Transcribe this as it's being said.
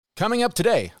Coming up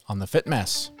today on The Fit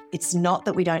Mess. It's not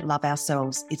that we don't love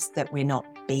ourselves, it's that we're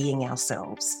not being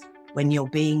ourselves. When you're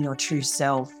being your true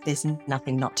self, there's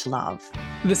nothing not to love.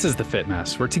 This is The Fit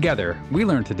Mess, where together we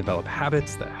learn to develop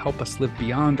habits that help us live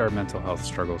beyond our mental health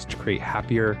struggles to create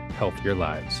happier, healthier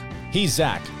lives. He's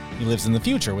Zach. He lives in the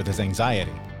future with his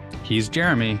anxiety. He's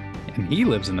Jeremy, and he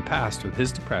lives in the past with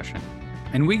his depression.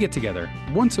 And we get together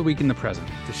once a week in the present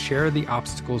to share the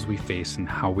obstacles we face and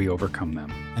how we overcome them.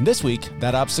 And this week,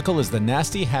 that obstacle is the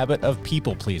nasty habit of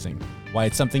people pleasing, why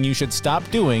it's something you should stop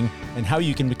doing, and how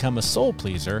you can become a soul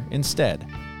pleaser instead.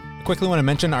 I quickly want to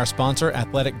mention our sponsor,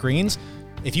 Athletic Greens.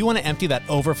 If you want to empty that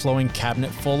overflowing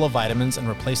cabinet full of vitamins and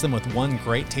replace them with one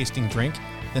great tasting drink,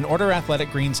 then order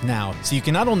Athletic Greens now so you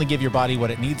can not only give your body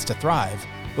what it needs to thrive,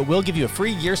 but we'll give you a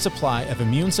free year supply of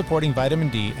immune-supporting vitamin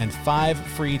D and 5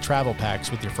 free travel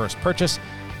packs with your first purchase.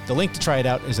 The link to try it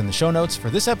out is in the show notes for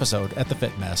this episode at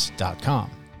thefitmess.com. All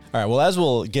right, well, as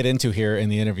we'll get into here in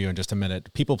the interview in just a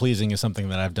minute, people-pleasing is something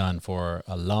that I've done for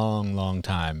a long, long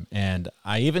time. And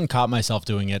I even caught myself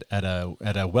doing it at a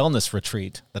wellness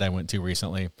retreat that I went to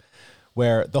recently,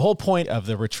 where the whole point of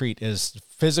the retreat is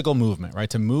physical movement, right?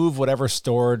 To move whatever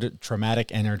stored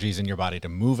traumatic energies in your body, to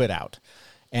move it out.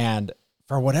 And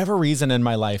for whatever reason in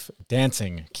my life,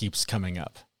 dancing keeps coming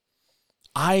up.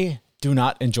 I do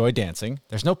not enjoy dancing.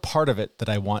 There's no part of it that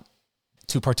I want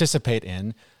to participate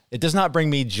in. It does not bring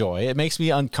me joy. It makes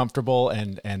me uncomfortable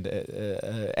and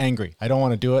angry. I don't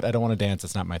want to do it. I don't want to dance.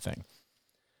 It's not my thing.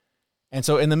 And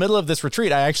so in the middle of this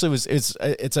retreat, I actually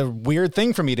it's a weird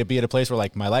thing for me to be at a place where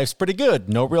like my life's pretty good.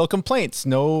 No real complaints.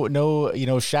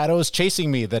 No, shadows chasing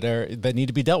me that need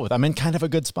to be dealt with. I'm in kind of a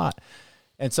good spot.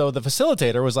 And so the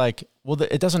facilitator was like, well,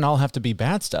 it doesn't all have to be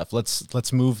bad stuff.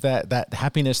 Let's move that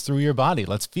happiness through your body.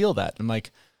 Let's feel that. I'm like,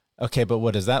 okay, but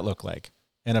what does that look like?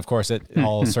 And of course, it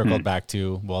all circled back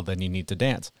to, well, then you need to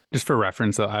dance. Just for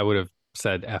reference, though, I would have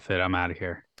said, F it, I'm out of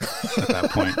here at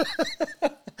that point.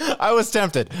 I was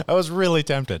tempted. I was really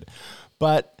tempted.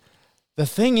 But the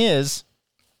thing is,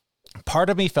 part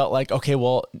of me felt like, okay,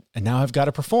 well, and now I've got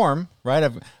to perform, right?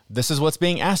 This is what's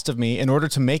being asked of me. In order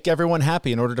to make everyone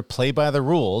happy, in order to play by the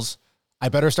rules, I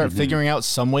better start figuring out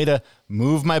some way to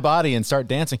move my body and start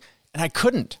dancing. And I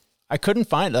couldn't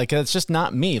find, like, it's just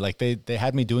not me. Like they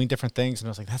had me doing different things and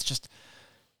I was like,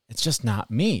 it's just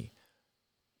not me.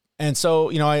 And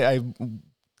so, I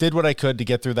did what I could to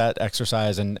get through that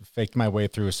exercise and faked my way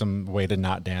through some way to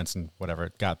not dance and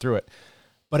whatever, got through it.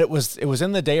 But it was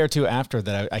in the day or two after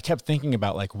that I kept thinking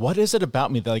about, like, what is it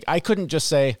about me that, like, I couldn't just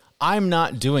say, I'm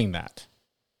not doing that.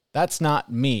 That's not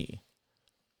me.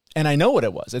 And I know what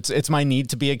it was. It's my need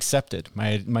to be accepted,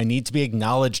 my need to be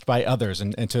acknowledged by others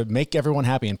and to make everyone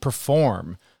happy and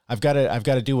perform. I've got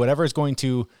to do whatever is going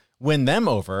to win them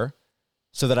over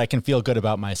so that I can feel good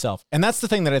about myself. And that's the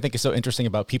thing that I think is so interesting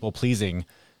about people pleasing,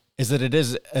 is that it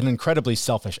is an incredibly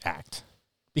selfish act.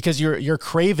 Because you're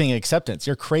craving acceptance.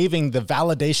 You're craving the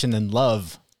validation and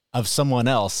love of someone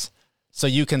else so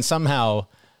you can somehow,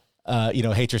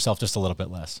 hate yourself just a little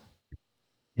bit less.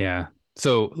 Yeah.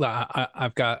 So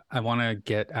I want to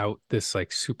get out this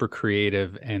like super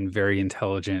creative and very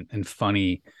intelligent and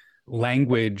funny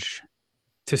language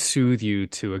to soothe you,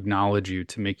 to acknowledge you,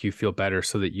 to make you feel better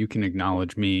so that you can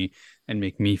acknowledge me and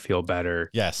make me feel better.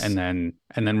 Yes. And then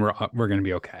we're going to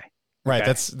be okay. Right.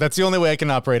 Okay. That's the only way I can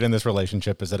operate in this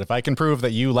relationship, is that if I can prove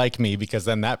that you like me, because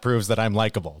then that proves that I'm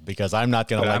likable, because I'm not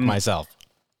going to like myself.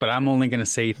 But I'm only going to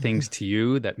say things to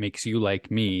you that makes you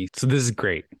like me. So this is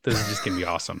great. This is just going to be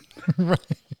awesome. Right.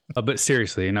 But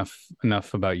seriously, enough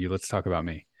about you. Let's talk about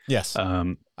me. Yes.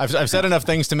 I've said enough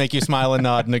things to make you smile and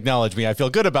nod and acknowledge me. I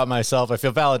feel good about myself. I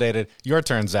feel validated. Your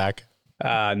turn, Zach.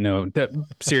 No,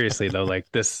 seriously though,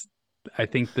 like this, I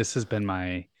think this has been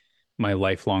my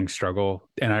lifelong struggle.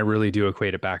 And I really do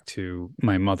equate it back to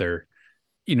my mother,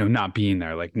 not being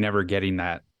there, like never getting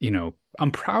that,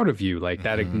 I'm proud of you, like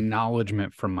that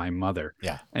acknowledgement from my mother.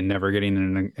 Yeah. And never getting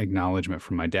an acknowledgement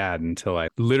from my dad until I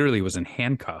literally was in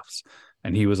handcuffs.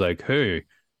 And he was like, hey,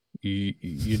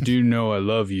 you do know I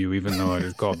love you, even though I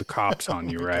just called the cops on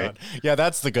you, right? God. Yeah,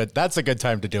 that's a good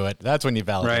time to do it. That's when you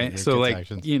validate. Right. So like,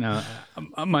 actions.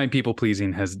 My people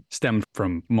pleasing has stemmed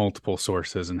from multiple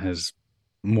sources and has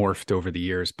morphed over the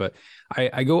years, but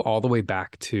I go all the way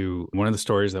back to one of the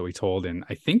stories that we told in,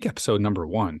 I think, episode number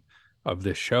 1 of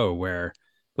this show, where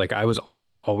like I was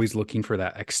always looking for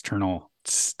that external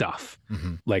stuff,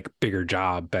 like bigger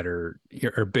job, better,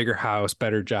 or bigger house,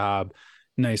 better job,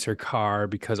 nicer car,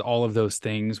 because all of those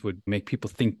things would make people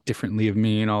think differently of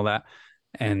me and all that.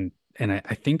 And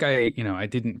I think I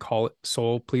didn't call it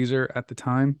soul pleaser at the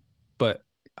time, but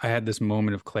I had this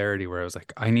moment of clarity where I was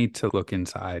like, I need to look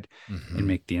inside and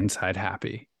make the inside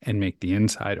happy and make the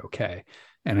inside okay.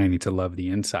 And I need to love the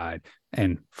inside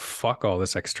and fuck all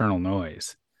this external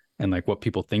noise and like what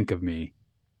people think of me,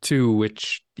 to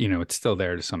which, you know, it's still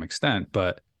there to some extent,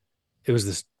 but it was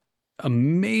this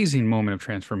amazing moment of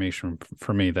transformation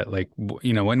for me that, like,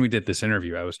 you know, when we did this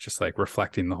interview, I was just like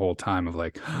reflecting the whole time of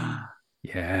like,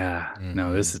 yeah,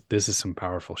 no, this is some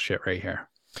powerful shit right here.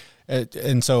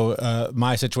 And so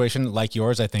my situation, like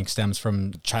yours, I think stems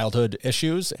from childhood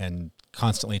issues and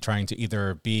constantly trying to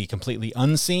either be completely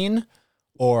unseen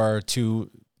or to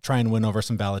try and win over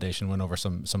some validation, win over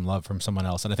some love from someone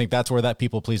else. And I think that's where that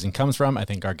people pleasing comes from. I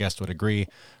think our guest would agree.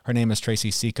 Her name is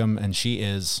Tracy Seacombe, and she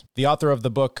is the author of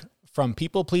the book From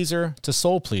People Pleaser to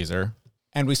Soul Pleaser.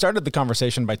 And we started the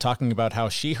conversation by talking about how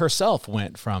she herself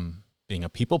went from being a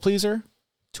people pleaser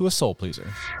to a soul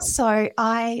pleaser. So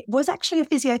I was actually a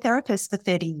physiotherapist for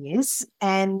 30 years,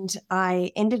 and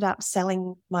I ended up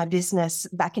selling my business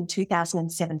back in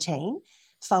 2017,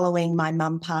 following my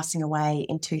mum passing away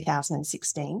in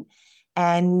 2016.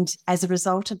 And as a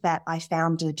result of that, I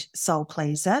founded Soul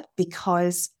Pleaser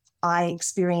because I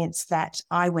experienced that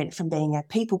I went from being a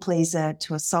people pleaser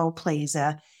to a soul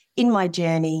pleaser in my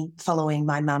journey following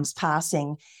my mum's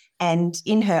passing. And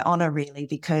in her honor, really,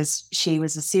 because she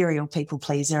was a serial people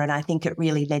pleaser, and I think it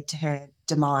really led to her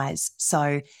demise. So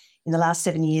in the last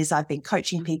 7 years, I've been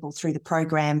coaching people through the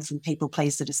program From People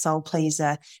Pleaser to Soul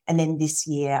Pleaser. And then this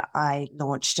year, I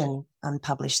launched and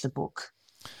published the book.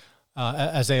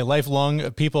 As a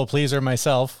lifelong people pleaser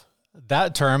myself,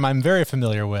 that term I'm very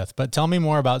familiar with. But tell me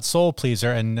more about soul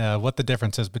pleaser and what the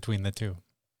difference is between the two.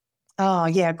 Oh,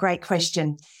 yeah, great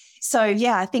question. So,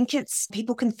 yeah, I think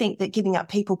people can think that giving up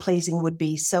people pleasing would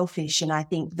be selfish. And I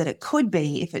think that it could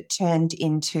be if it turned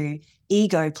into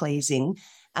ego pleasing.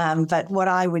 But what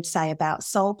I would say about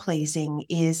soul pleasing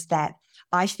is that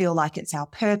I feel like it's our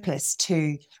purpose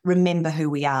to remember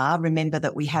who we are, remember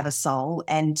that we have a soul,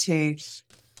 and to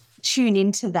tune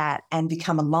into that and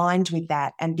become aligned with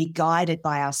that and be guided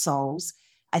by our souls.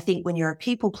 I think when you're a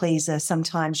people pleaser,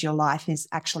 sometimes your life is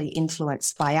actually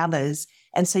influenced by others.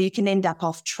 And so you can end up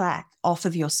off track, off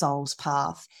of your soul's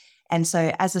path. And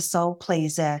so as a soul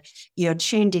pleaser, you're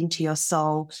tuned into your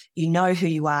soul, you know who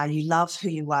you are, you love who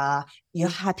you are, you're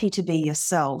happy to be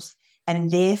yourself.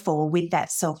 And therefore, with that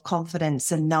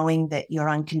self-confidence and knowing that you're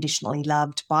unconditionally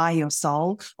loved by your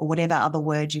soul, or whatever other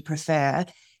word you prefer,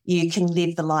 you can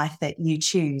live the life that you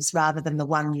choose rather than the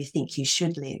one you think you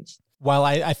should live. While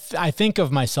I think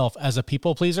of myself as a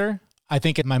people pleaser, I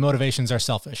think my motivations are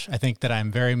selfish. I think that I'm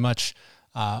very much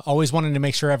always wanting to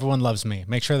make sure everyone loves me,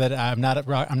 make sure that I'm not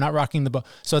rocking the boat.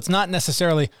 So it's not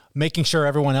necessarily making sure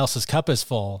everyone else's cup is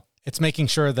full. It's making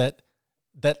sure that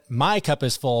my cup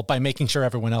is full by making sure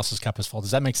everyone else's cup is full.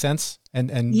 Does that make sense?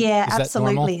 And yeah,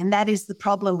 absolutely. And that is the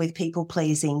problem with people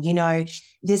pleasing. You know,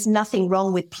 there's nothing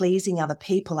wrong with pleasing other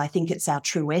people. I think it's our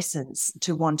true essence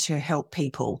to want to help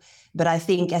people. But I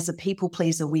think as a people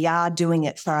pleaser, we are doing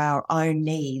it for our own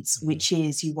needs, which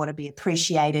is you want to be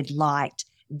appreciated, liked,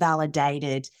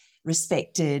 validated,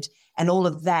 respected. And all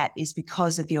of that is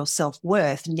because of your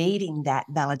self-worth, needing that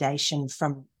validation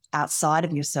from outside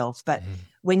of yourself. But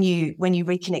when you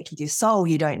reconnect with your soul,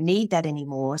 you don't need that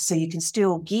anymore. So you can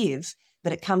still give,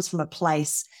 but it comes from a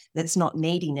place that's not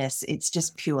neediness. It's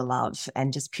just pure love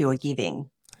and just pure giving.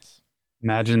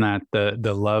 Imagine that,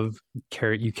 the love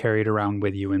you carried around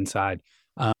with you inside.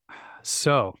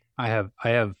 So I have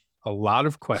a lot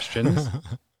of questions.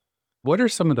 What are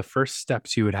some of the first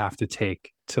steps you would have to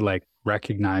take to like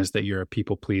recognize that you're a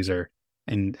people pleaser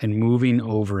and moving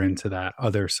over into that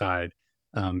other side?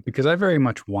 Because I very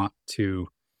much want to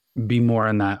be more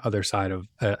on that other side of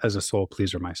as a soul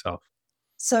pleaser myself.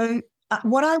 So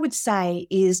what I would say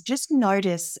is just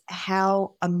notice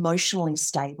how emotionally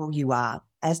stable you are.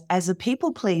 As a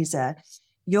people pleaser,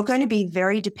 you're going to be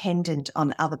very dependent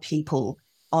on other people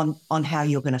on how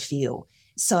you're going to feel.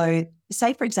 So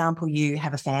say, for example, you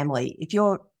have a family. If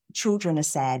your children are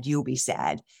sad, you'll be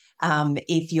sad.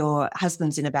 If your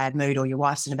husband's in a bad mood or your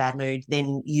wife's in a bad mood,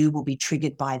 then you will be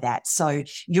triggered by that. So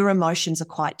your emotions are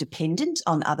quite dependent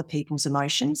on other people's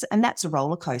emotions, and that's a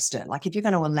roller coaster. Like if you're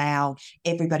going to allow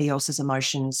everybody else's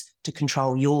emotions to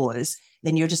control yours,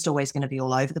 then you're just always going to be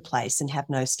all over the place and have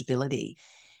no stability.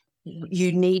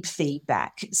 You need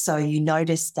feedback. So you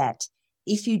notice that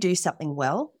if you do something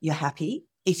well, you're happy.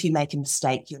 If you make a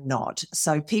mistake, you're not.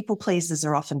 So people pleasers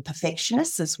are often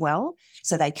perfectionists as well.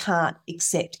 So they can't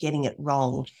accept getting it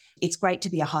wrong. it's great to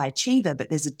be a high achiever, but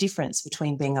there's a difference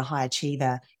between being a high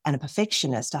achiever and a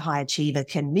perfectionist. A high achiever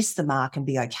can miss the mark and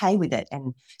be okay with it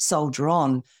and soldier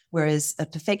on, whereas a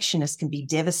perfectionist can be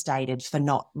devastated for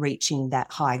not reaching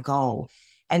that high goal.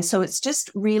 And so it's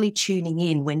just really tuning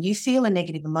in. When you feel a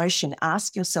negative emotion,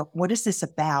 ask yourself, what is this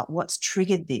about? What's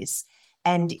triggered this?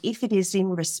 And if it is in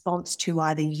response to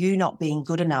either you not being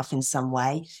good enough in some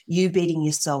way, you beating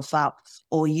yourself up,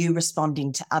 or you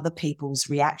responding to other people's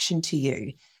reaction to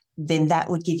you, then that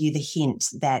would give you the hint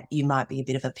that you might be a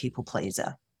bit of a people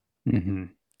pleaser. Mm-hmm.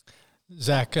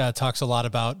 Zach talks a lot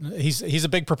about, he's a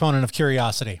big proponent of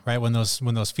curiosity, right? When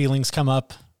those feelings come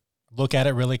up, look at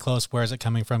it really close. Where is it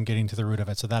coming from? Getting to the root of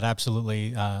it. So that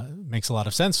absolutely makes a lot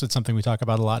of sense. It's something we talk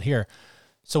about a lot here.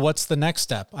 So what's the next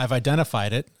step? I've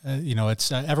identified it.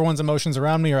 It's everyone's emotions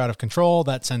around me are out of control.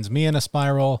 That sends me in a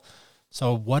spiral.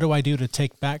 So what do I do to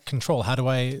take back control? How do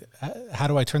I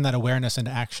turn that awareness into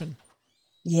action?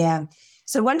 Yeah.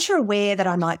 So once you're aware that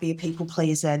I might be a people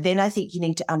pleaser, then I think you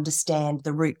need to understand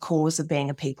the root cause of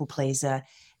being a people pleaser.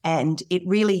 And it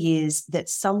really is that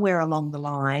somewhere along the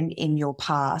line in your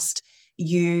past,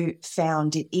 you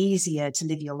found it easier to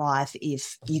live your life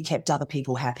if you kept other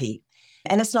people happy.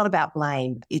 And it's not about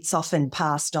blame. It's often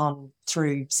passed on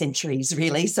through centuries,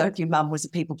 really. So if your mum was a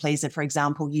people pleaser, for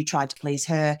example, you tried to please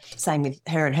her, same with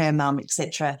her and her mum,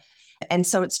 etc. And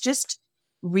so it's just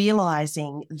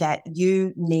realizing that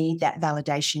you need that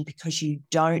validation because you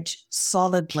don't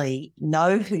solidly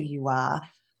know who you are,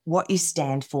 what you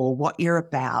stand for, what you're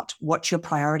about, what your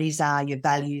priorities are, your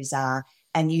values are,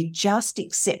 and you just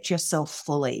accept yourself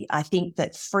fully. I think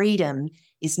that freedom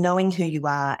is knowing who you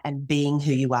are and being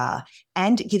who you are.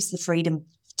 And it gives the freedom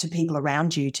to people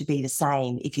around you to be the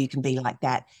same if you can be like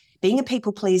that. Being a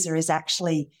people pleaser is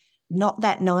actually not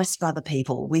that nice for other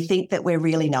people. We think that we're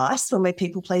really nice when we're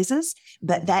people pleasers,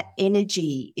 but that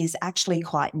energy is actually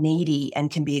quite needy and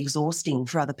can be exhausting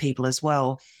for other people as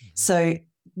well. So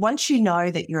once you know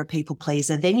that you're a people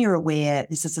pleaser, then you're aware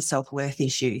this is a self-worth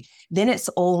issue. Then it's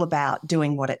all about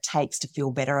doing what it takes to feel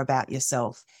better about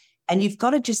yourself. And you've got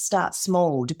to just start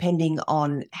small, depending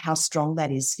on how strong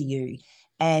that is for you,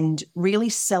 and really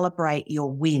celebrate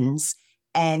your wins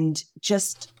and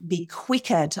just be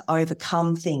quicker to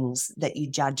overcome things that you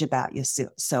judge about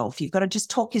yourself. You've got to just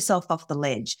talk yourself off the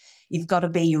ledge. You've got to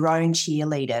be your own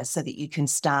cheerleader so that you can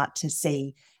start to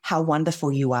see how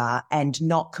wonderful you are and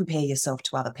not compare yourself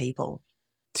to other people.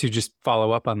 To just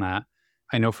follow up on that,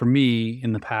 I know for me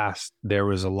in the past, there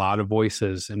was a lot of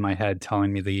voices in my head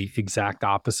telling me the exact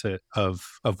opposite of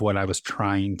what I was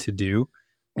trying to do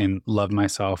and love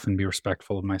myself and be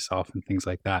respectful of myself and things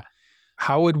like that.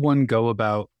 How would one go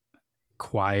about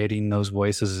quieting those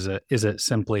voices? Is it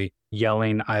simply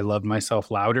yelling, I love myself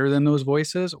louder than those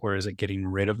voices, or is it getting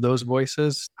rid of those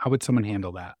voices? How would someone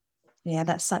handle that? Yeah,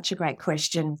 that's such a great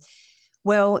question.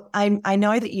 Well, I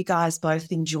know that you guys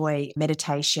both enjoy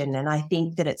meditation, and I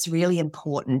think that it's really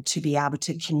important to be able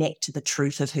to connect to the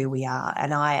truth of who we are.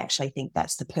 And I actually think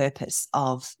that's the purpose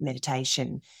of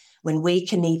meditation. When we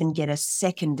can even get a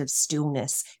second of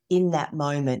stillness in that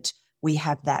moment, we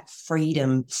have that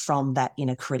freedom from that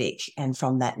inner critic and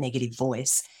from that negative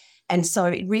voice. And so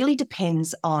it really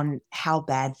depends on how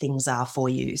bad things are for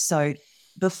you. So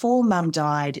before Mum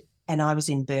died and I was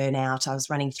in burnout, I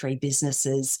was running 3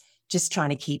 businesses, just trying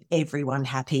to keep everyone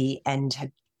happy, and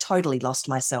had totally lost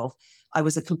myself. I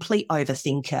was a complete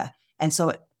overthinker. And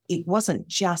so it wasn't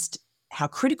just how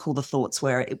critical the thoughts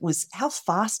were, it was how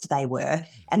fast they were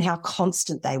and how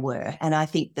constant they were. And I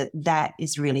think that that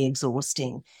is really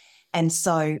exhausting. And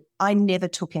so I never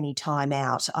took any time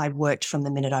out. I worked from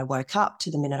the minute I woke up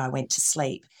to the minute I went to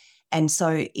sleep. And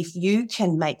so if you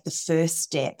can make the first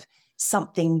step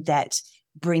something that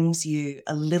brings you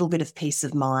a little bit of peace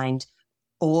of mind,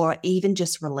 or even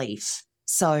just relief.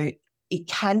 So it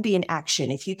can be an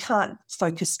action. If you can't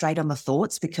focus straight on the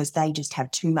thoughts because they just have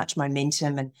too much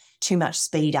momentum and too much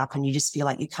speed up and you just feel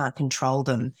like you can't control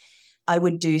them, I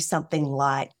would do something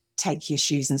like take your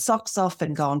shoes and socks off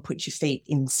and go and put your feet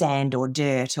in sand or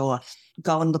dirt, or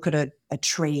go and look at a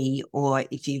tree, or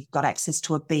if you've got access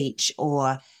to a beach,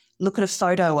 or look at a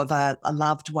photo of a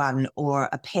loved one or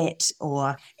a pet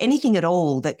or anything at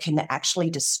all that can actually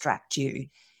distract you.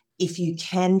 If you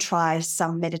can try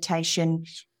some meditation,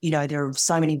 there are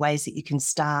so many ways that you can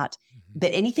start,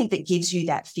 but anything that gives you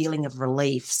that feeling of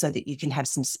relief so that you can have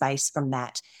some space from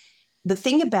that. The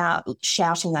thing about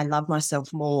shouting, I love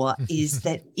myself more, is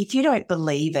that if you don't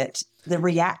believe it, the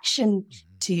reaction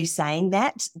to you saying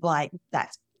that, like,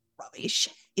 that's rubbish,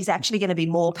 is actually going to be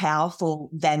more powerful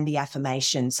than the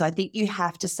affirmation. So I think you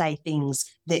have to say things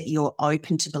that you're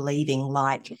open to believing,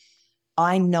 like,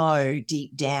 I know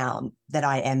deep down that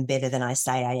I am better than I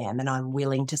say I am, and I'm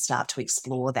willing to start to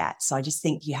explore that. So I just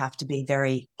think you have to be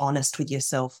very honest with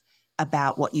yourself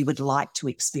about what you would like to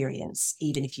experience,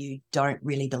 even if you don't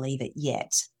really believe it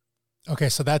yet. Okay,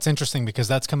 so that's interesting because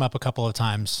that's come up a couple of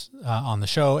times on the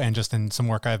show and just in some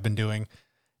work I've been doing.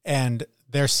 And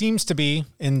there seems to be,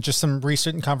 in just some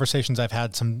recent conversations I've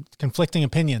had, some conflicting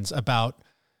opinions about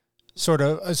sort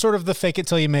of the fake it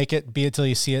till you make it, be it till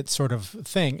you see it sort of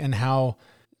thing, and how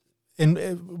in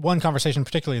one conversation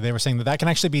particularly, they were saying that can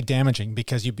actually be damaging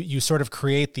because you sort of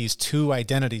create these two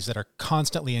identities that are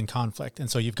constantly in conflict.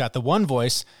 And so you've got the one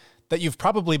voice that you've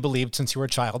probably believed since you were a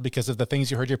child because of the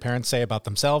things you heard your parents say about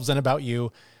themselves and about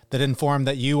you that inform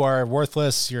that you are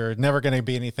worthless, you're never going to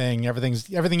be anything,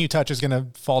 everything you touch is going to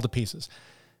fall to pieces.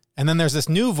 And then there's this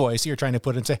new voice you're trying to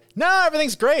put in and say, no,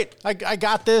 everything's great. I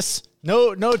got this.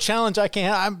 No challenge I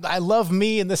can't. I love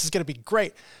me and this is going to be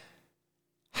great.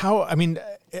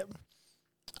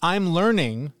 I'm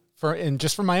learning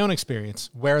just from my own experience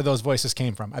where those voices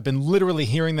came from. I've been literally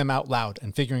hearing them out loud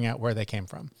and figuring out where they came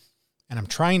from. And I'm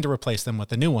trying to replace them with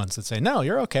the new ones that say, no,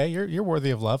 you're okay. You're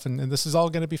worthy of love and this is all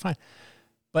going to be fine.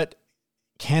 But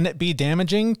can it be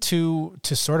damaging to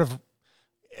sort of,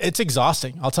 it's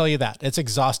exhausting. I'll tell you that. It's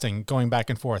exhausting going back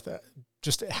and forth,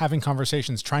 just having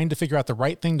conversations, trying to figure out the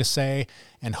right thing to say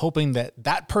and hoping that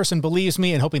that person believes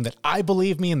me and hoping that I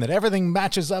believe me and that everything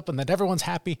matches up and that everyone's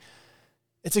happy.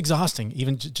 It's exhausting,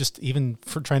 even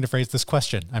for trying to phrase this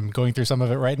question. I'm going through some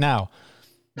of it right now.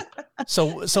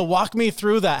 So walk me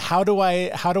through that. How do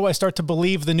I start to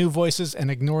believe the new voices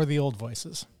and ignore the old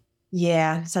voices?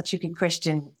 Yeah, such a good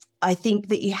question. I think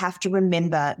that you have to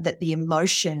remember that the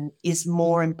emotion is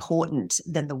more important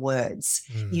than the words.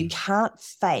 You can't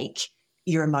fake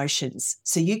your emotions.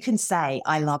 So you can say,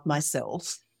 I love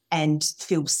myself and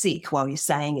feel sick while you're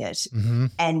saying it.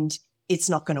 And it's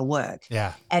not going to work.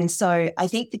 Yeah. And so I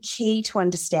think the key to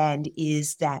understand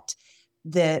is that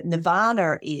the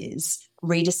nirvana is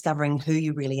rediscovering who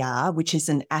you really are, which is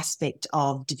an aspect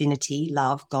of divinity,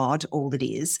 love, God, all that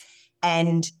is.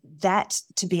 And that,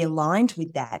 to be aligned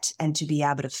with that and to be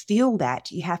able to feel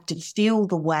that, you have to feel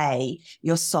the way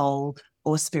your soul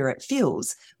or spirit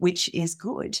feels, which is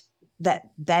good.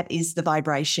 That is the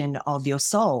vibration of your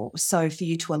soul. So for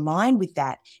you to align with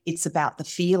that, it's about the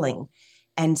feeling.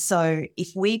 And so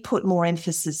if we put more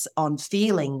emphasis on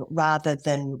feeling rather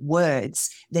than words,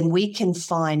 then we can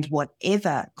find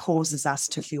whatever causes us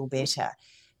to feel better.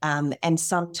 And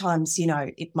sometimes,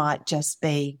 it might just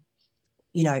be,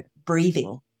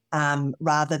 breathing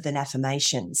rather than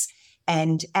affirmations.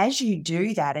 And as you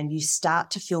do that and you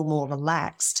start to feel more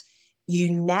relaxed,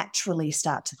 you naturally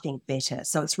start to think better.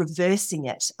 So it's reversing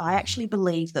it. I actually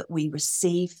believe that we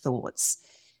receive thoughts.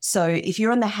 So if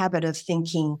you're in the habit of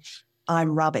thinking,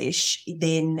 I'm rubbish,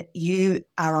 then you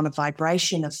are on a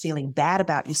vibration of feeling bad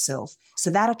about yourself.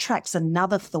 So that attracts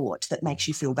another thought that makes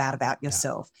you feel bad about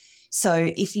yourself. Yeah.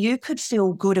 So if you could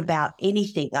feel good about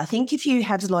anything, I think if you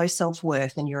have low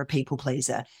self-worth and you're a people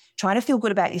pleaser, trying to feel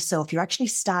good about yourself, you're actually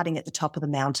starting at the top of the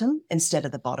mountain instead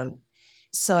of the bottom.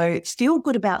 So feel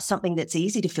good about something that's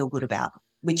easy to feel good about,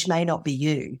 which may not be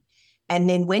you. And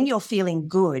then when you're feeling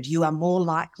good, you are more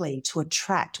likely to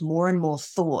attract more and more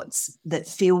thoughts that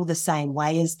feel the same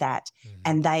way as that.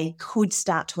 And they could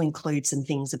start to include some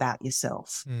things about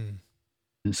yourself.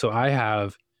 And so I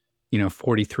have,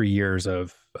 43 years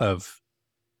of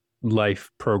life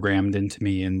programmed into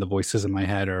me, and the voices in my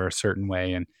head are a certain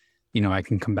way. And, I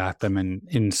can combat them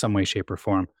in some way, shape or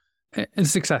form and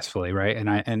successfully. Right.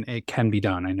 And it can be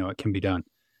done. I know it can be done.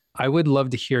 I would love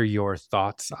to hear your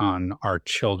thoughts on our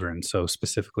children. So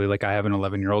specifically, like I have an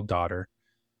 11-year-old daughter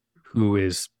who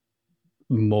is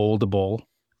moldable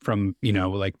from,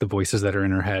 like the voices that are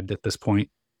in her head at this point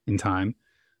in time.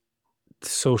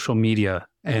 Social media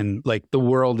and like the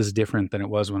world is different than it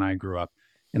was when I grew up.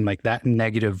 And like that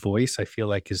negative voice, I feel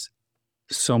like is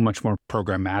so much more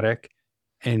programmatic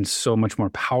and so much more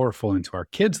powerful into our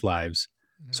kids' lives.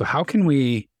 So how can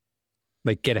we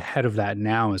like get ahead of that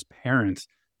now as parents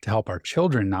to help our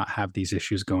children not have these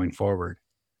issues going forward?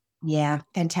 Yeah,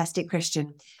 fantastic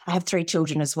question. I have 3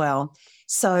 children as well.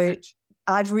 So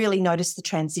I've really noticed the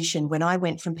transition. When I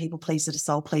went from people pleaser to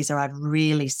soul pleaser, I've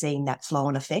really seen that flow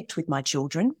and effect with my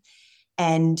children.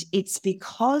 And it's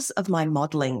because of my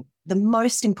modeling. The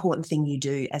most important thing you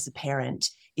do as a parent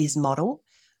is model.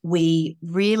 We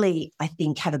really, I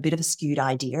think, have a bit of a skewed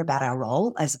idea about our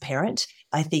role as a parent.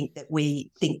 I think that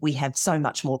we have so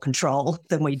much more control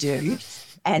than we do.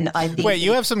 And I think... Wait,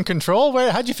 you have some control?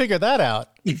 How'd you figure that out?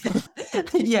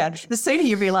 Yeah, the sooner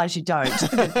you realize you don't.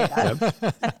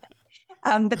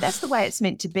 But that's the way it's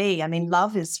meant to be. I mean,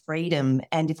 love is freedom.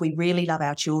 And if we really love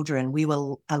our children, we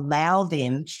will allow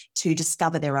them to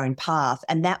discover their own path.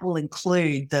 And that will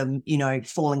include them,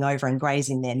 falling over and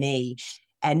grazing their knee.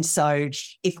 And so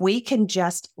if we can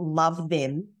just love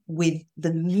them with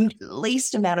the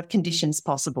least amount of conditions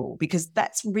possible, because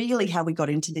that's really how we got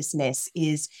into this mess,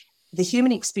 is the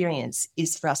human experience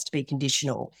is for us to be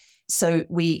conditional. So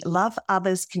we love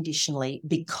others conditionally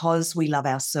because we love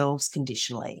ourselves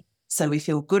conditionally. So we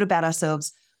feel good about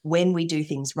ourselves when we do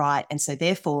things right. And so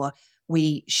therefore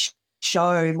we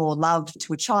show more love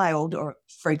to a child, or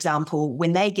for example,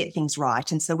 when they get things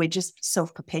right. And so we're just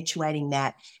self-perpetuating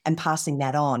that and passing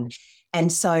that on.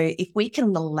 And so if we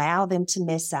can allow them to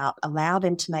mess up, allow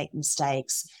them to make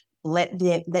mistakes, let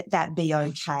that be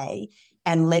okay,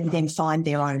 and let them find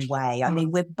their own way. I mean,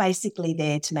 we're basically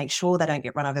there to make sure they don't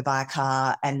get run over by a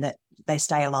car and that they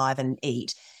stay alive and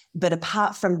eat. But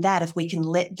apart from that, if we can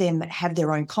let them have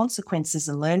their own consequences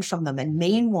and learn from them, and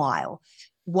meanwhile,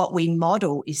 what we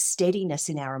model is steadiness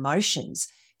in our emotions.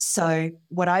 So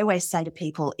what I always say to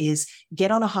people is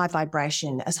get on a high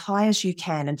vibration as high as you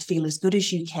can and feel as good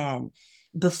as you can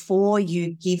before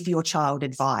you give your child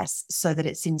advice, so that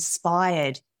it's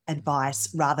inspired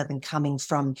advice rather than coming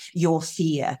from your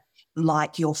fear,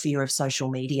 like your fear of social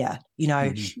media.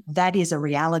 That is a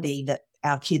reality that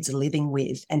our kids are living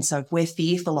with. And so if we're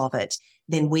fearful of it,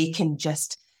 then we can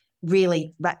just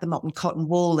really wrap them up in cotton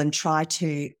wool and try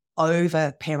to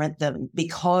over-parent them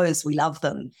because we love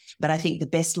them. But I think the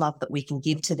best love that we can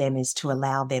give to them is to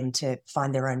allow them to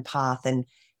find their own path and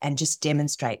just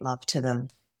demonstrate love to them.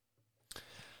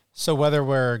 So whether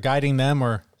we're guiding them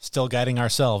or still guiding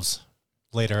ourselves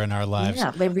later in our lives.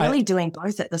 Yeah, we're really doing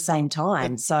both at the same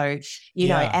time. So,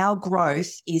 our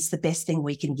growth is the best thing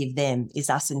we can give them, is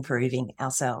us improving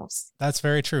ourselves. That's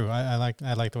very true. I like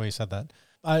the way you said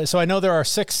that. So I know there are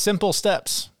 6 simple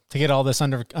steps to get all this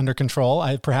under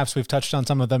control. Perhaps we've touched on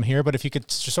some of them here, but if you could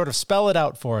just sort of spell it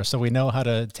out for us so we know how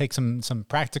to take some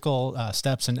practical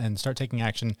steps and start taking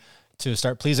action to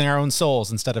start pleasing our own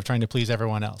souls instead of trying to please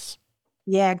everyone else.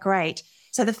 Yeah, great.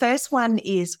 So the first one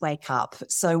is wake up.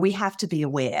 So we have to be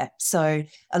aware. So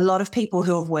a lot of people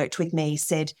who have worked with me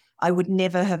said, I would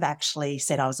never have actually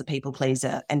said I was a people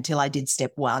pleaser until I did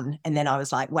step 1. And then I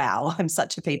was like, wow, I'm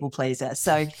such a people pleaser.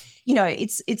 So,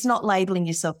 it's not labeling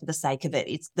yourself for the sake of it.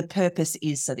 It's the purpose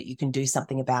is so that you can do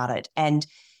something about it. And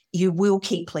you will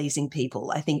keep pleasing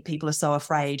people. I think people are so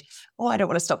afraid, I don't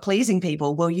want to stop pleasing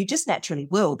people. Well, you just naturally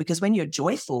will, because when you're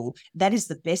joyful, that is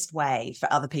the best way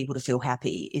for other people to feel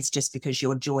happy. It's just because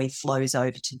your joy flows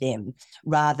over to them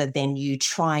rather than you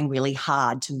trying really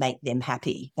hard to make them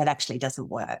happy. That actually doesn't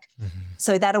work. Mm-hmm.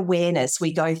 So that awareness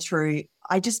we go through,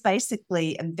 I just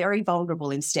basically am very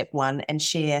vulnerable in step 1 and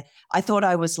share. I thought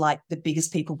I was like the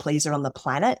biggest people pleaser on the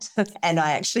planet. And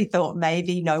I actually thought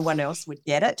maybe no one else would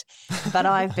get it. But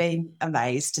I've been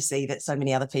amazed to see that so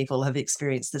many other people have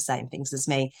experienced the same things as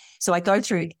me. So I go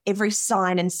through every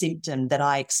sign and symptom that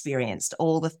I experienced,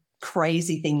 all the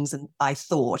crazy things I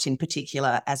thought in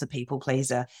particular as a people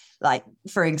pleaser. Like,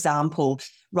 for example,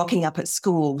 rocking up at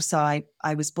school. So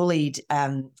I was bullied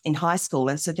in high school.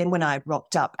 And so then when I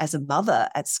rocked up as a mother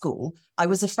at school, I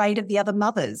was afraid of the other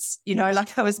mothers,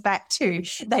 like I was back to,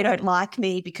 they don't like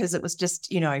me, because it was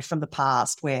just, from the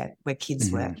past where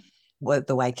kids were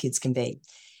the way kids can be.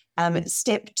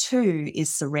 Step 2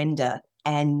 is surrender.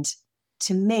 And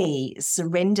to me,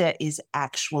 surrender is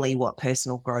actually what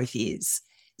personal growth is.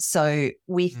 So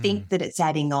we think that it's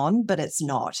adding on, but it's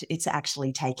not. It's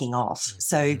actually taking off.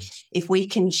 So if we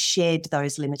can shed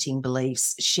those limiting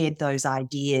beliefs, shed those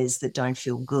ideas that don't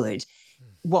feel good,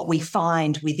 what we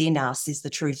find within us is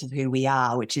the truth of who we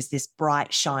are, which is this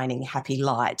bright, shining, happy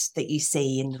light that you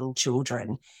see in little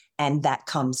children. And that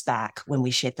comes back when we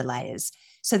shed the layers.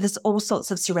 So there's all sorts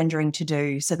of surrendering to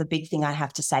do. So the big thing I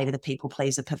have to say to the people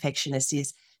pleaser perfectionist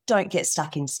is don't get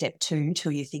stuck in step 2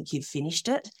 till you think you've finished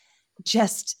it.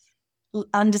 Just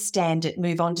understand it,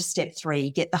 move on to step 3,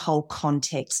 get the whole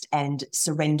context, and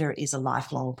surrender is a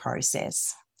lifelong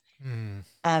process.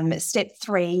 Step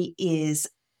 3 is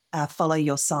follow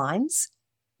your signs.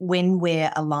 When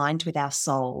we're aligned with our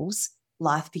souls,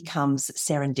 life becomes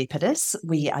serendipitous.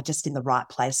 We are just in the right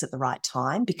place at the right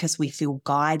time because we feel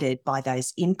guided by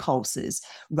those impulses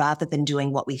rather than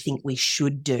doing what we think we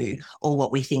should do or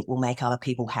what we think will make other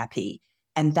people happy.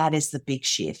 And that is the big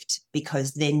shift,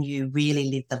 because then you really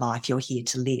live the life you're here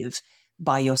to live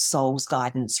by your soul's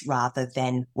guidance rather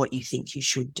than what you think you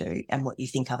should do and what you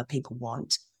think other people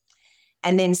want.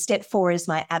 And then step 4 is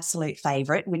my absolute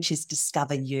favorite, which is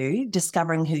discover you,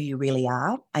 discovering who you really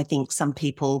are. I think some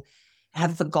people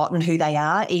have forgotten who they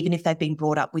are. Even if they've been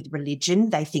brought up with religion,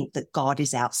 they think that God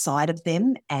is outside of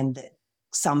them and that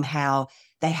somehow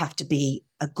they have to be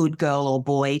a good girl or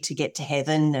boy to get to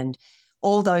heaven and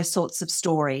all those sorts of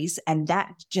stories. And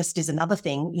that just is another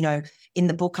thing. In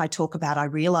the book I talk about, I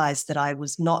realized that I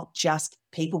was not just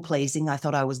people pleasing. I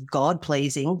thought I was God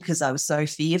pleasing because I was so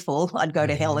fearful I'd go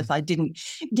to hell if I didn't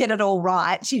get it all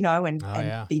right,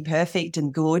 and be perfect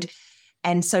and good.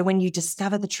 And so when you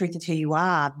discover the truth of who you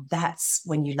are, that's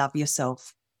when you love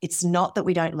yourself. It's not that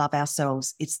we don't love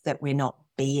ourselves. It's that we're not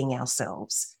being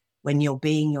ourselves. When you're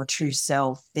being your true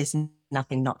self, there's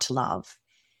nothing not to love.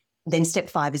 Then step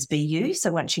 5 is be you.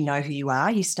 So once you know who you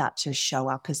are, you start to show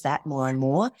up as that more and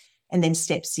more. And then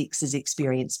step 6 is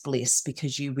experience bliss,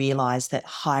 because you realize that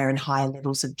higher and higher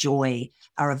levels of joy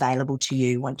are available to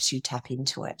you once you tap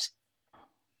into it.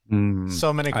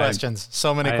 So many questions.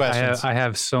 I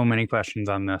have so many questions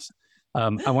on this.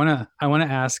 I want to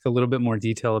ask a little bit more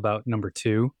detail about number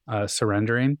 2,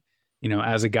 surrendering.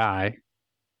 As a guy,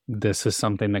 this is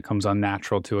something that comes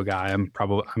unnatural to a guy.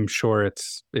 I'm sure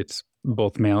it's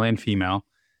both male and female.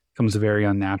 Comes very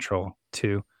unnatural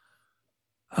too.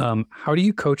 How do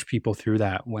you coach people through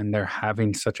that when they're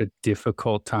having such a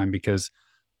difficult time? Because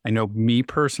I know me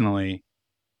personally,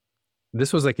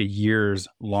 this was like a years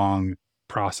long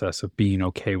process of being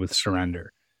okay with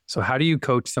surrender. So how do you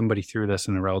coach somebody through this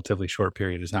in a relatively short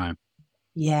period of time?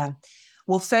 Yeah.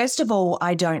 Well, first of all,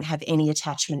 I don't have any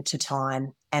attachment to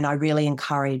time, and I really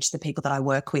encourage the people that I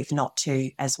work with not to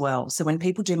as well. So when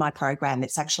people do my program,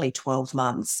 it's actually 12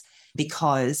 months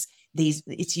because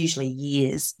it's usually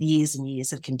years and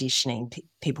years of conditioning.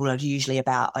 People are usually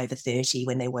about over 30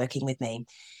 when they're working with me.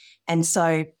 And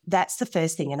so that's the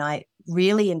first thing. And I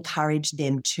really encourage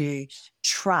them to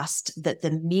trust that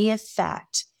the mere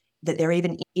fact that they're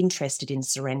even interested in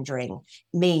surrendering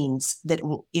means that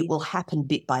it will happen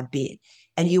bit by bit.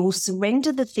 And you will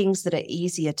surrender the things that are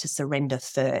easier to surrender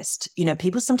first.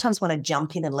 People sometimes want to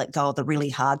jump in and let go of the really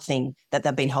hard thing that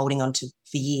they've been holding on to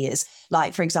for years.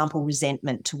 Like, for example,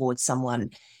 resentment towards someone,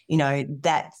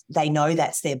 that they know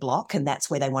that's their block and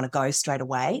that's where they want to go straight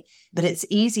away. But it's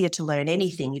easier to learn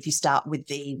anything if you start with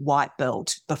the white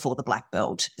belt before the black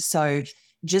belt. So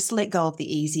just let go of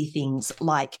the easy things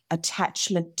like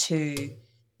attachment to,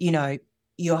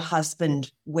 your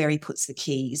husband, where he puts the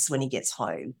keys when he gets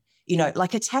home,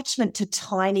 like attachment to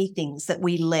tiny things that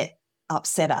we let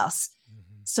upset us.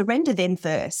 Surrender them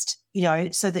first,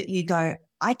 so that you go,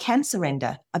 I can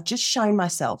surrender. I've just shown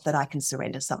myself that I can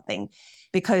surrender something,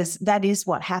 because that is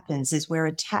what happens is we're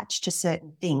attached to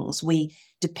certain things. We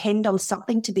depend on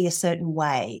something to be a certain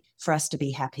way for us to be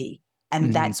happy.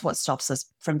 And that's what stops us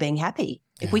from being happy.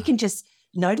 Yeah. If we can just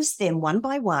notice them one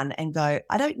by one and go,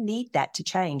 I don't need that to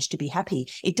change to be happy.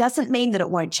 It doesn't mean that it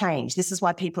won't change. This is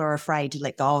why people are afraid to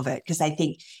let go of it, because they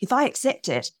think if I accept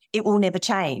it, it will never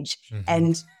change.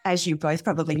 And as you both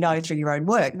probably know through your own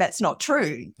work, that's not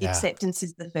true. Yeah. Acceptance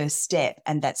is the first step,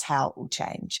 and that's how it will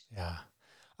change. Yeah.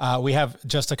 We have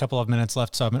just a couple of minutes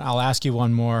left, so I'll ask you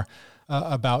one more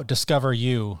about Discover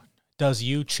You. Does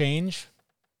you change?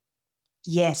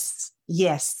 Yes.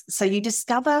 So you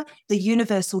discover the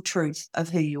universal truth of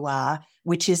who you are,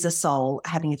 which is a soul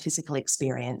having a physical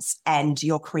experience, and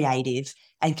you're creative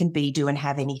and can be, do, and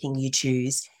have anything you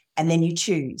choose. And then you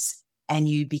choose and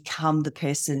you become the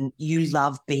person you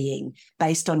love being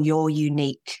based on your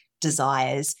unique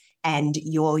desires and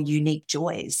your unique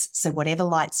joys. So whatever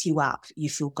lights you up, you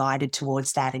feel guided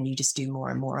towards that, and you just do more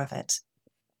and more of it.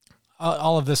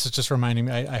 All of this is just reminding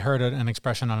me, I heard an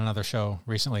expression on another show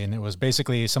recently, and it was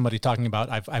basically somebody talking about,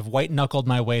 I've white-knuckled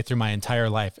my way through my entire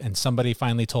life, and somebody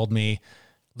finally told me,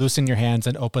 loosen your hands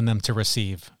and open them to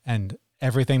receive. And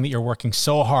everything that you're working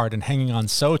so hard and hanging on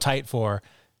so tight for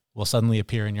will suddenly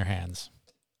appear in your hands.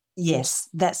 Yes,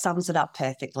 that sums it up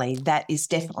perfectly. That is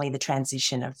definitely the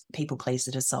transition of people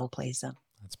pleaser to soul pleaser.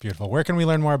 That's beautiful. Where can we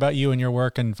learn more about you and your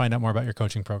work and find out more about your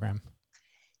coaching program?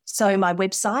 So my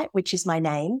website, which is my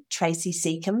name,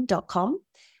 tracyseacombe.com,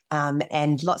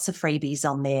 and lots of freebies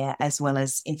on there, as well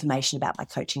as information about my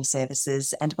coaching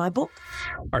services and my book.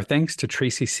 Our thanks to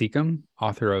Tracy Seacombe,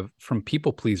 author of From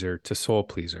People Pleaser to Soul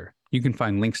Pleaser. You can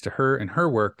find links to her and her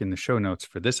work in the show notes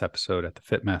for this episode at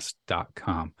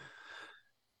thefitmess.com.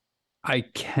 I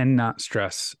cannot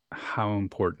stress how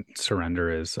important surrender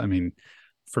is. I mean,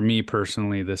 for me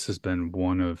personally, this has been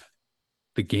one of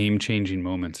the game-changing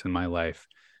moments in my life.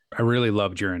 I really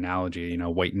loved your analogy,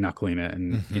 white knuckling it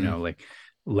and, like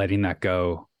letting that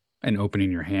go and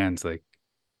opening your hands. Like,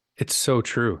 it's so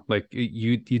true. Like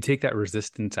you take that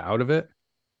resistance out of it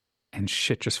and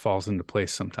shit just falls into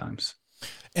place sometimes.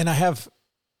 And I have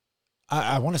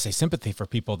I want to say sympathy for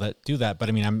people that do that, but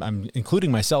I mean, I'm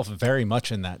including myself very much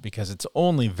in that, because it's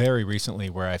only very recently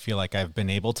where I feel like I've been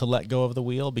able to let go of the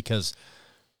wheel, because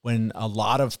when a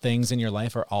lot of things in your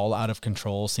life are all out of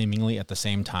control seemingly at the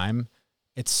same time,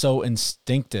 it's so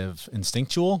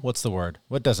instinctual. What's the word?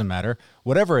 What doesn't matter.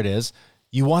 Whatever it is,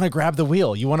 you want to grab the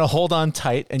wheel, you want to hold on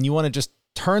tight, and you want to just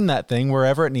turn that thing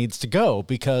wherever it needs to go,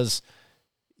 because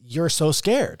you're so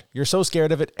scared. You're so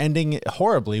scared of it ending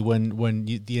horribly when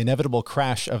the inevitable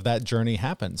crash of that journey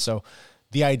happens. So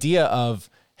the idea of,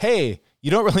 hey,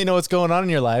 you don't really know what's going on in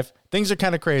your life. Things are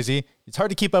kind of crazy. It's hard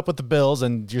to keep up with the bills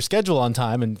and your schedule on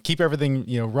time and keep everything,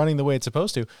 running the way it's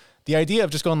supposed to. The idea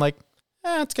of just going like,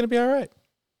 it's going to be all right.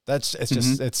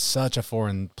 It's such a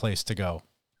foreign place to go.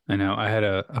 I know. I had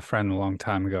a friend a long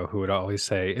time ago who would always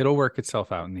say, it'll work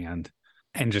itself out in the end,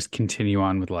 and just continue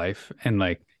on with life. And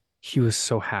like, he was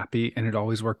so happy and it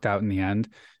always worked out in the end.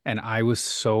 And I was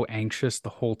so anxious the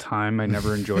whole time. I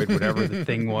never enjoyed whatever the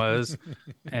thing was.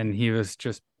 And he was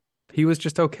just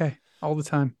okay all the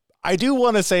time. I do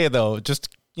want to say though, just,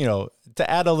 to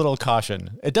add a little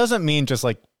caution, it doesn't mean just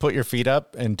like put your feet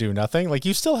up and do nothing. Like,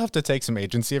 you still have to take some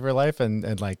agency of your life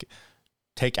and like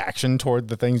take action toward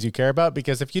the things you care about.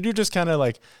 Because if you do just kind of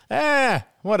like,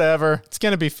 whatever, it's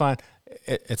going to be fine.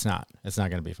 It's not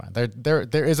going to be fine.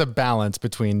 There is a balance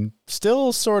between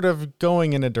still sort of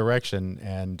going in a direction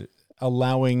and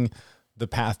allowing the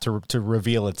path to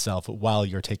reveal itself while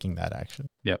you're taking that action.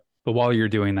 Yep. But while you're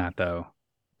doing that though,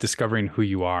 discovering who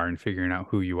you are and figuring out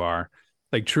who you are,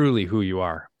 like truly who you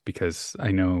are, because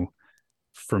I know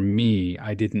for me,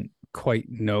 I didn't quite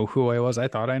know who I was. I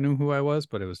thought I knew who I was,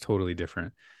 but it was totally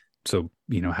different. So,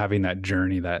 having that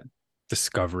journey, that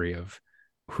discovery of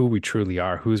who we truly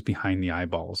are, who's behind the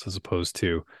eyeballs, as opposed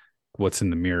to what's in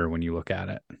the mirror when you look at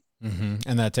it. Mm-hmm.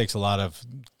 And that takes a lot of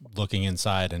looking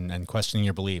inside and questioning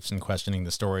your beliefs and questioning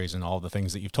the stories and all the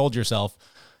things that you've told yourself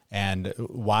and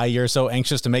why you're so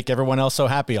anxious to make everyone else so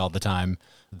happy all the time.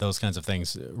 Those kinds of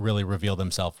things really reveal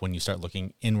themselves when you start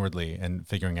looking inwardly and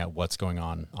figuring out what's going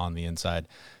on the inside.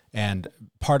 And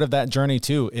part of that journey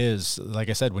too is, like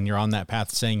I said, when you're on that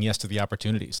path, saying yes to the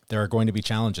opportunities. There are going to be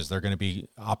challenges. There are going to be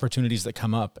opportunities that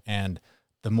come up. And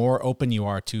the more open you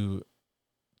are to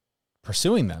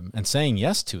pursuing them and saying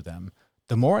yes to them,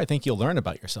 the more I think you'll learn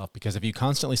about yourself. Because if you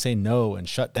constantly say no and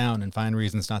shut down and find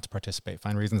reasons not to participate,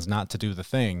 find reasons not to do the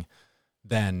thing,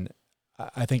 then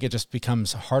I think it just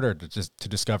becomes harder to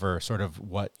discover sort of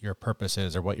what your purpose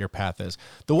is or what your path is.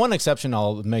 The one exception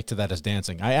I'll make to that is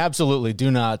dancing. I absolutely do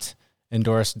not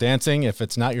endorse dancing if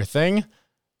it's not your thing.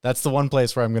 That's the one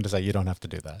place where I'm going to say you don't have to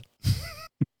do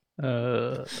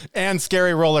that. And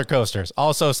scary roller coasters.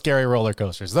 Also scary roller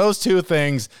coasters. Those two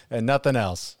things and nothing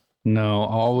else. No,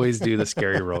 always do the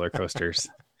scary roller coasters.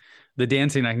 The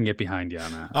dancing, I can get behind you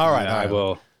on that. All right.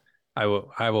 I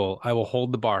will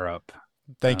hold the bar up.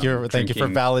 Thank you for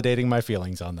validating my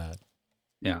feelings on that.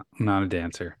 Yeah, I'm not a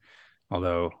dancer.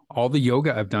 Although all the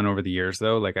yoga I've done over the years,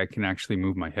 though, like I can actually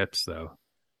move my hips, though.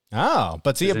 Oh,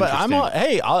 but see, but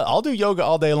I'll do yoga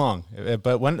all day long.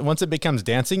 But once it becomes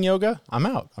dancing yoga, I'm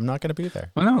out. I'm not going to be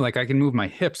there. Well, no, like I can move my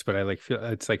hips, but I feel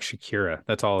it's like Shakira.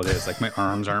 That's all it is. Like my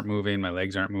arms aren't moving, my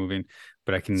legs aren't moving,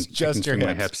 but I can swing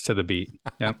my hips to the beat.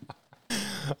 Yep.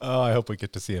 Oh, I hope we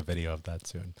get to see a video of that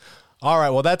soon. All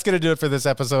right, well, that's going to do it for this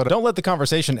episode. Don't let the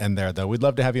conversation end there, though. We'd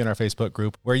love to have you in our Facebook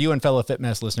group where you and fellow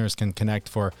FitMess listeners can connect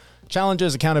for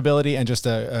challenges, accountability, and just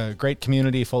a great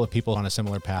community full of people on a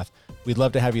similar path. We'd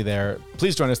love to have you there.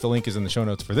 Please join us. The link is in the show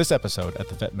notes for this episode at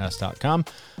thefitmess.com,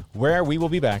 where we will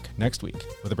be back next week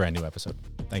with a brand new episode.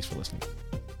 Thanks for listening.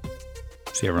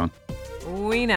 See you, everyone. We know.